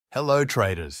Hello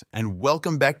traders, and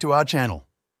welcome back to our channel.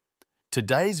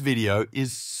 Today's video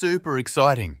is super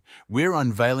exciting. We're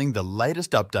unveiling the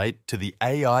latest update to the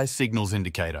AI signals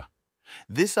indicator.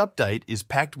 This update is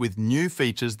packed with new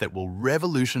features that will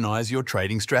revolutionize your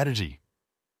trading strategy.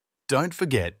 Don't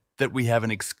forget that we have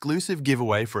an exclusive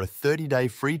giveaway for a 30-day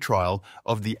free trial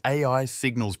of the AI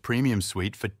Signals Premium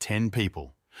Suite for 10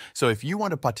 people. So if you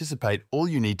want to participate, all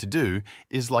you need to do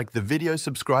is like the video,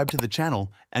 subscribe to the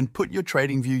channel, and put your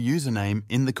Tradingview username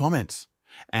in the comments.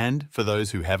 And for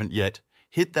those who haven't yet,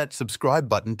 hit that subscribe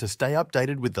button to stay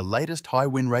updated with the latest high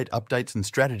win rate updates and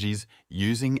strategies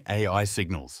using AI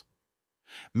signals.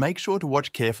 Make sure to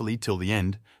watch carefully till the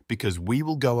end because we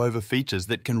will go over features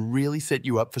that can really set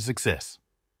you up for success.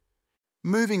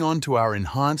 Moving on to our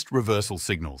enhanced reversal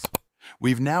signals.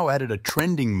 We've now added a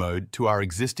trending mode to our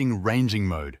existing ranging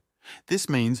mode. This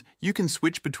means you can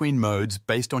switch between modes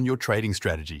based on your trading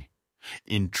strategy.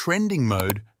 In trending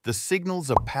mode, the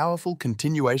signals are powerful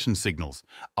continuation signals,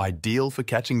 ideal for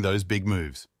catching those big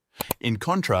moves. In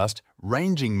contrast,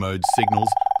 ranging mode signals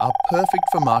are perfect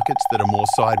for markets that are more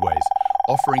sideways,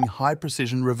 offering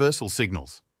high-precision reversal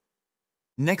signals.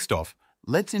 Next off,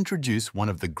 let's introduce one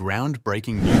of the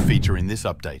groundbreaking new feature in this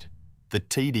update, the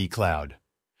TD Cloud.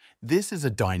 This is a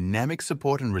dynamic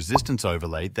support and resistance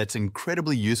overlay that's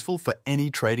incredibly useful for any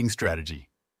trading strategy.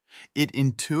 It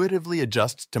intuitively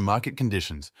adjusts to market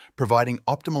conditions, providing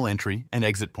optimal entry and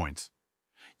exit points.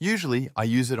 Usually, I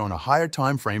use it on a higher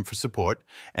time frame for support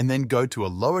and then go to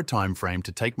a lower time frame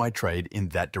to take my trade in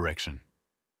that direction.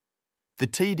 The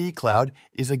TD Cloud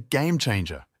is a game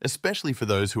changer, especially for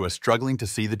those who are struggling to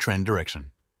see the trend direction.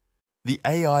 The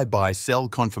AI buy-sell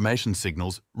confirmation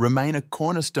signals remain a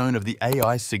cornerstone of the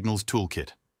AI signals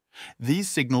toolkit. These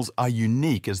signals are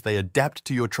unique as they adapt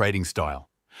to your trading style.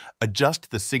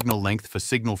 Adjust the signal length for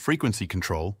signal frequency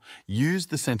control, use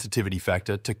the sensitivity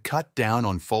factor to cut down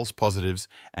on false positives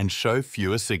and show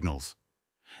fewer signals.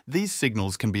 These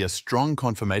signals can be a strong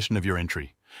confirmation of your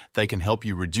entry. They can help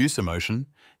you reduce emotion,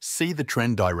 see the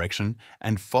trend direction,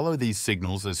 and follow these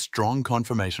signals as strong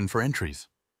confirmation for entries.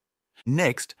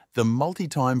 Next, the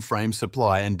multi-time frame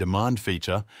supply and demand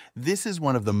feature. This is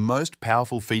one of the most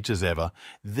powerful features ever.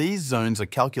 These zones are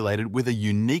calculated with a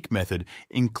unique method,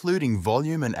 including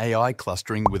volume and AI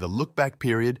clustering with a look-back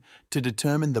period to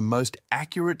determine the most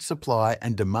accurate supply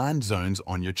and demand zones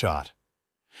on your chart.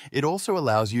 It also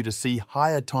allows you to see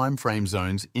higher time frame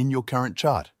zones in your current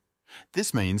chart.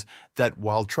 This means that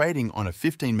while trading on a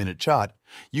 15-minute chart,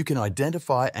 you can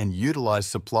identify and utilize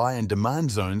supply and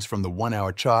demand zones from the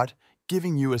 1-hour chart,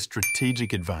 giving you a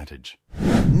strategic advantage.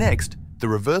 Next, the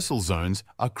reversal zones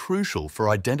are crucial for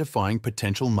identifying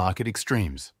potential market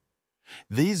extremes.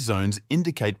 These zones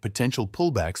indicate potential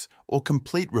pullbacks or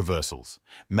complete reversals,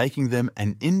 making them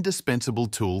an indispensable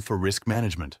tool for risk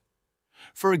management.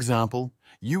 For example,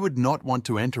 you would not want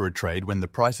to enter a trade when the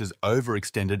price is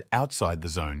overextended outside the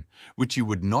zone, which you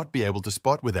would not be able to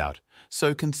spot without,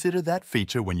 so consider that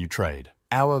feature when you trade.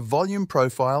 Our volume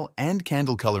profile and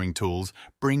candle coloring tools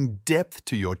bring depth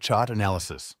to your chart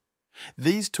analysis.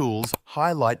 These tools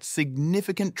highlight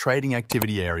significant trading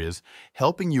activity areas,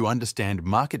 helping you understand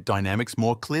market dynamics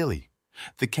more clearly.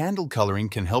 The candle coloring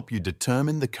can help you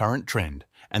determine the current trend,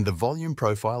 and the volume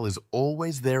profile is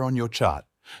always there on your chart,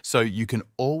 so you can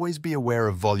always be aware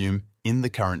of volume in the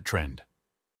current trend.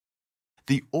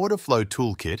 The Order Flow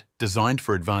Toolkit, designed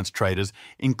for advanced traders,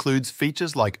 includes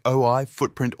features like OI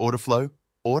footprint order flow,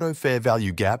 auto fair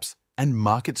value gaps, and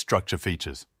market structure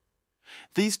features.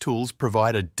 These tools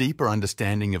provide a deeper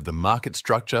understanding of the market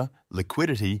structure,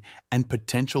 liquidity, and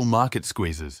potential market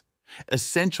squeezes,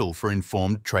 essential for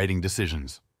informed trading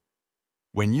decisions.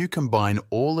 When you combine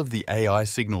all of the AI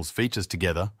signals features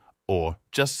together, or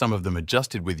just some of them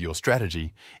adjusted with your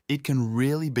strategy, it can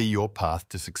really be your path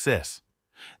to success.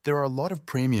 There are a lot of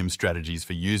premium strategies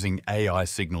for using AI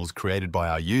signals created by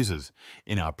our users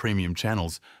in our premium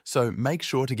channels, so make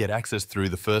sure to get access through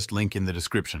the first link in the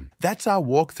description. That's our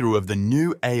walkthrough of the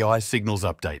new AI signals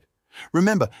update.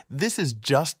 Remember, this is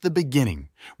just the beginning.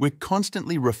 We're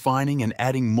constantly refining and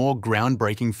adding more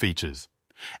groundbreaking features.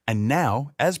 And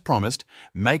now, as promised,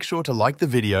 make sure to like the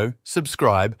video,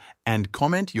 subscribe, and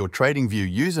comment your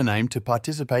Tradingview username to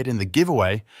participate in the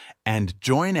giveaway, and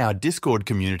join our Discord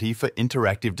community for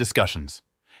interactive discussions.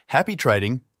 Happy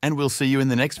trading, and we'll see you in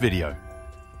the next video.